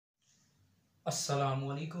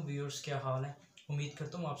अस्सलामुअलैकुम व्यूअर्स, क्या हाल है। उम्मीद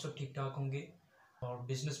करता हूँ आप सब ठीक ठाक होंगे और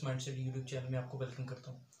बिजनेस माइंडसेट यूट्यूब चैनल में आपको वेलकम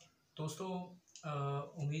करता हूँ। दोस्तों,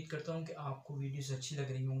 उम्मीद करता हूँ कि आपको वीडियोस अच्छी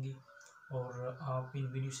लग रही होंगी और आप इन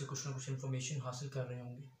वीडियो से कुछ ना कुछ इन्फॉर्मेशन हासिल कर रहे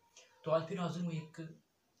होंगे। तो आज फिर हाजिर हूँ एक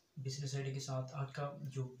बिजनेस आइडिया के साथ। आज का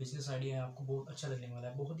जो बिजनेस आइडिया है आपको बहुत अच्छा लगने वाला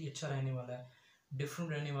है, बहुत ही अच्छा रहने वाला है,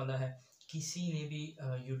 डिफरेंट रहने वाला है। किसी ने भी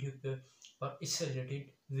यूट्यूब पर इससे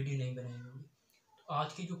रिलेटेड वीडियो नहीं बनाई होगी।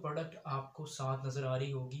 आज की जो प्रोडक्ट आपको साथ नज़र आ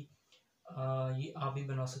रही होगी, ये आप भी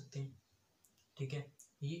बना सकते हैं। ठीक है,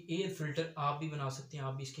 ये एयर फिल्टर आप भी बना सकते हैं,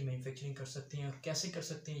 आप भी इसकी मैन्युफैक्चरिंग कर सकते हैं। और कैसे कर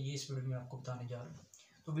सकते हैं ये इस वीडियो में आपको बताने जा रहा हूँ।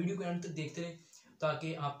 तो वीडियो को एंड तक देखते रहें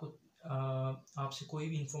ताकि आपको आपसे कोई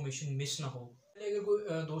भी इंफॉर्मेशन मिस ना हो। पहले अगर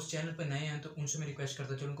कोई दोस्त चैनल पर नए हैं तो उनसे मैं रिक्वेस्ट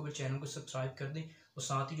करता चलूँ कि चैनल को सब्सक्राइब कर दें और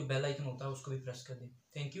साथ ही जो बेल आइकन होता है उसको भी प्रेस कर दें।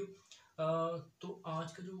 Thank you. तो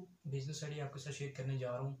आज का जो बिजनेस आइडिया आपके साथ शेयर करने जा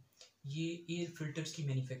रहा हूँ, ये एयर फिल्टर्स की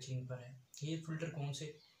मैन्युफैक्चरिंग पर है। एयर फिल्टर कौन से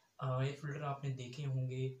एयर फिल्टर आपने देखे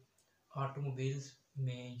होंगे, ऑटोमोबाइल्स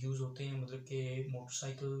में यूज़ होते हैं, मतलब कि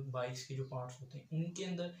मोटरसाइकिल बाइक्स के जो पार्ट्स होते हैं उनके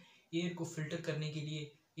अंदर एयर को फिल्टर करने के लिए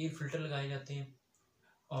एयर फिल्टर लगाए जाते हैं।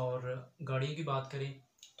 और गाड़ियों की बात करें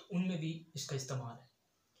तो उनमें भी इसका इस्तेमाल है।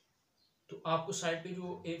 तो आपको साइड पे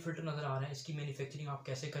जो एयर फिल्टर नज़र आ रहा है, इसकी मैन्युफैक्चरिंग आप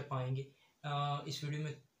कैसे कर पाएंगे, इस वीडियो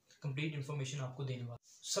में कंप्लीट इन्फॉर्मेशन आपको देने वाला।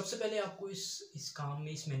 सबसे पहले आपको इस काम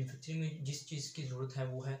में, इस मैन्युफैक्चरिंग में जिस चीज़ की ज़रूरत है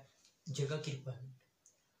वो है जगह की रिक्वायरमेंट।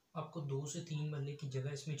 आपको 2 से 3 मरले की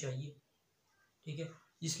जगह इसमें चाहिए। ठीक है,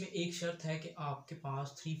 जिसमें एक शर्त है कि आपके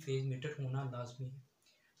पास 3 फेज मीटर होना लाजमी है।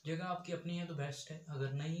 जगह आपकी अपनी है तो बेस्ट है,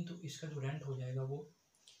 अगर नहीं तो इसका जो रेंट हो जाएगा वो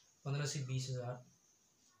 15 से 20 हज़ार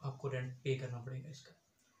आपको रेंट पे करना पड़ेगा इसका।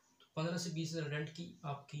 तो 15 से 20 हज़ार रेंट की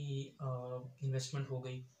आपकी इन्वेस्टमेंट हो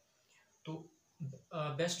गई। तो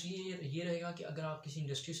बेस्ट ये रहेगा कि अगर आप किसी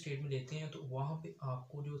इंडस्ट्री स्टेट में लेते हैं तो वहाँ पे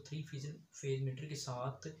आपको जो 3 फेज मीटर के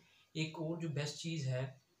साथ एक और जो बेस्ट चीज़ है,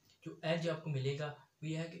 जो एज आपको मिलेगा, वो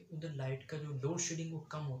ये है कि उधर लाइट का जो लोड शेडिंग वो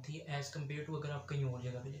कम होती है एज़ कम्पेयर टू अगर आप कहीं और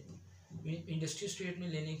जगह पे लेते हैं। इंडस्ट्री स्टेट में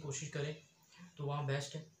लेने की कोशिश करें तो वहाँ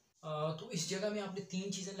बेस्ट है। तो इस जगह में आपने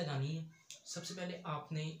 3 चीज़ें लगानी है। सबसे पहले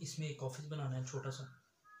आपने इसमें एक ऑफिस बनाना है छोटा सा,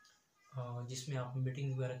 जिसमें आप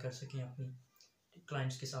मीटिंग वगैरह कर सकें अपनी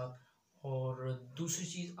क्लाइंट्स के साथ। और दूसरी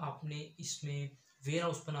चीज़, आपने इसमें वेयर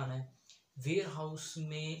हाउस बनाना है। वेयर हाउस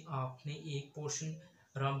में आपने एक पोर्शन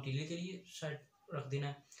रॉ मटेरियल के लिए शायद रख देना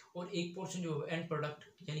है और एक पोर्शन जो एंड प्रोडक्ट,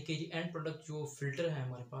 यानी कि एंड प्रोडक्ट जो फिल्टर है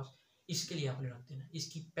हमारे पास, इसके लिए आपने रख देना है।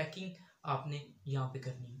 इसकी पैकिंग आपने यहाँ पे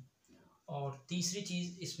करनी है। और तीसरी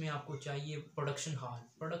चीज़ इसमें आपको चाहिए प्रोडक्शन हॉल।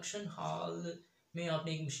 प्रोडक्शन हॉल में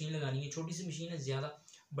आपने एक मशीन लगानी है, छोटी सी मशीन है, ज़्यादा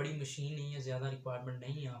बड़ी मशीन नहीं है, ज़्यादा रिक्वायरमेंट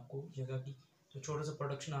नहीं है आपको जगह की, तो छोटा सा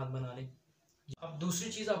प्रोडक्शन हॉल बना लें। अब दूसरी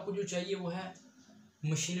चीज़ आपको जो चाहिए वो है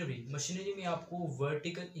मशीनरी। मशीनरी में आपको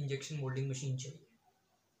वर्टिकल इंजेक्शन मोल्डिंग मशीन चाहिए,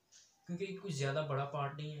 क्योंकि कोई ज़्यादा बड़ा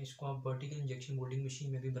पार्ट नहीं है, इसको आप वर्टिकल इंजेक्शन मोल्डिंग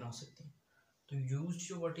मशीन में भी बना सकते हैं। तो यूज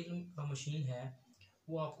जो वर्टिकल मशीन है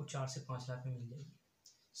वो आपको 4 से 5 लाख में मिल जाएगी।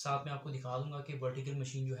 साथ में आपको दिखा दूंगा कि वर्टिकल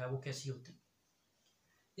मशीन जो है वो कैसी होती है।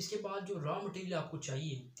 इसके बाद जो रॉ मटेरियल आपको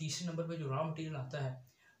चाहिए, तीसरे नंबर पे जो रॉ मटेरियल आता है,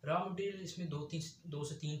 रॉ मटेरियल इसमें दो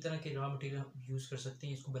से तीन तरह के रॉ मटेरियल यूज़ कर सकते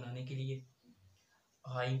हैं इसको बनाने के लिए।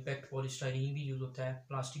 हाई इम्पैक्ट पॉलीस्टाइरीन भी यूज़ होता है,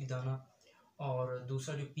 प्लास्टिक दाना, और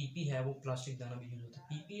दूसरा जो पीपी है वो प्लास्टिक दाना भी यूज़ होता है।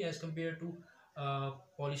 PP as compare to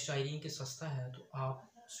polystyrene के सस्ता है, तो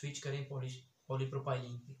आप स्विच करें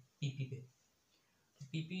पॉलीप्रोपाइलीन पे, पीपी पे। तो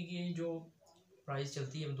पीपी की जो प्राइस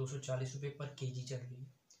चलती है 240 रुपये पर केजी चल रही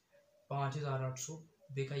है। 5,800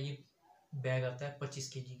 रुपये का ये बैग आता है 25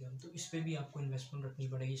 kg का। तो इस पर भी आपको इन्वेस्टमेंट रखनी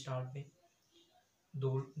पड़ेगी स्टार्ट में,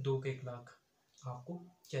 1 लाख आपको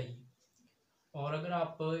चाहिए। और अगर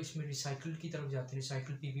आप इसमें रिसाइकिल की तरफ जाते हैं,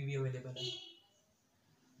 रिसाइकिल पीपी भी अवेलेबल है।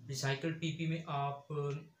 रिसाइकिल पीपी में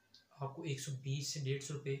आपको 120 से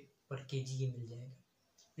 150 रुपये पर केजी ये मिल जाएगा।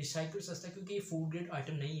 रिसाइकिल सस्ता है क्योंकि ये फूड ग्रेड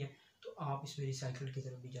आइटम नहीं है, तो आप इसमें रिसाइकिल की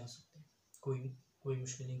तरफ भी जा सकते हैं। कोई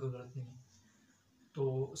मुश्किल नहीं, कोई गलत नहीं है।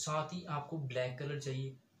 तो साथ ही आपको ब्लैक कलर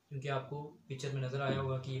चाहिए, क्योंकि आपको पिक्चर में नज़र आया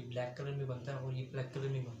होगा कि ये ब्लैक कलर में बनता है और ये ब्लैक कलर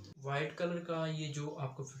में बनता है। वाइट कलर का ये जो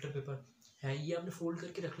आपको फिल्टर पेपर है ये आपने फोल्ड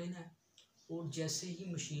करके रख लेना है। और जैसे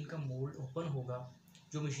ही मशीन का मोल्ड ओपन होगा,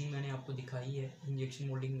 जो मशीन मैंने आपको दिखाई है इंजेक्शन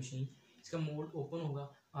मोल्डिंग मशीन, इसका मोल्ड ओपन होगा,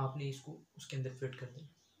 आपने इसको उसके अंदर फिट कर देना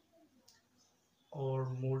और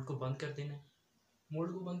मोल्ड को बंद कर देना है।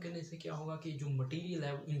 मोल्ड को बंद करने से क्या होगा कि जो मटेरियल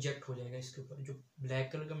है वो इंजेक्ट हो जाएगा इसके ऊपर। जो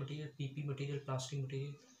ब्लैक कलर का material, PP material, plastic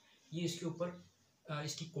material, ये इसके ऊपर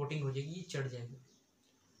इसकी कोटिंग हो जाएगी, ये चढ़ जाएगा।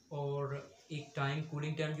 और एक टाइम,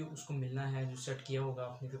 कूलिंग टाइम जो उसको मिलना है, जो सेट किया होगा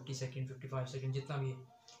आपने 50 सेकेंड 55 सेकेंड जितना भी है,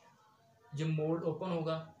 जब मोल्ड ओपन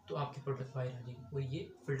होगा तो आपकी प्रोडक्ट बाहर आ जाएगी और ये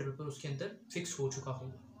फिल्टर पेपर उसके अंदर फिक्स हो चुका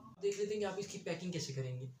होगा। देख लेते हैं कि आप इसकी पैकिंग कैसे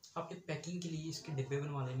करेंगे। आपने पैकिंग के लिए इसके डिब्बे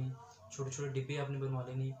बनवा लेने हैं, छोटे छोटे डिब्बे आपने बनवा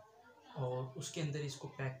लेने हैं और उसके अंदर इसको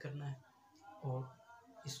पैक करना है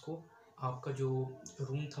और इसको आपका जो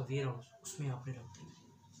रूम था वेयर हाउस उसमें आपने रख देना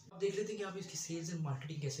है। अब देख लेते हैं कि आप इसकी सेल्स एंड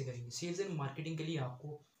मार्केटिंग कैसे करेंगे। सेल्स एंड मार्केटिंग के लिए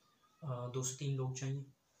आपको 2 से 3 लोग चाहिए,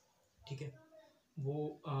 ठीक है। वो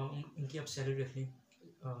उनकी आप सैलरी रख लें,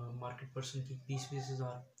 मार्केट पर्सन की 20-20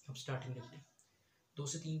 हज़ार आप स्टार्टिंग रख लें। 2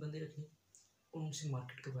 से 3 बंदे रख लें और उनसे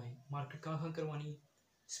मार्केट करवाएं। मार्केट कहाँ करवानी है?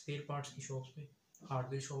 स्पेयर पार्ट्स की शॉप्स पे,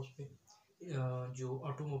 हार्डवेयर शॉप्स पे, जो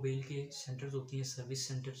ऑटोमोबाइल के सेंटर्स होती हैं, सर्विस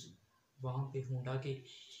सेंटर्स, वहाँ पे होंडा के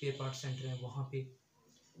स्पेयर पार्ट सेंटर हैं वहाँ पे।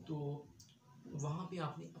 तो वहाँ पे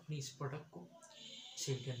आपने अपनी इस प्रोडक्ट को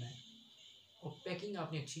सेल करना है और पैकिंग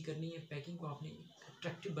आपने अच्छी करनी है। पैकिंग को आपने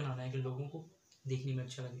अट्रैक्टिव बनाना है कि लोगों को देखने में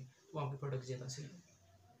अच्छा लगे, तो आपके प्रोडक्ट ज़्यादा सेल हों।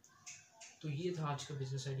 तो ये था आज का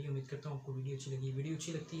बिज़नेस आइडिया। उम्मीद करता हूँ आपको वीडियो अच्छी लगी। वीडियो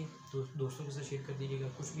अच्छी लगती है तो दोस्तों के साथ शेयर कर दीजिएगा।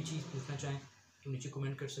 कुछ भी चीज़ पूछना चाहें तो नीचे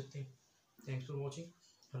कमेंट कर सकते हैं। Thanks for watching.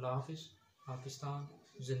 अल्लाह हाफिज़। पाकिस्तान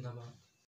जिंदाबाद।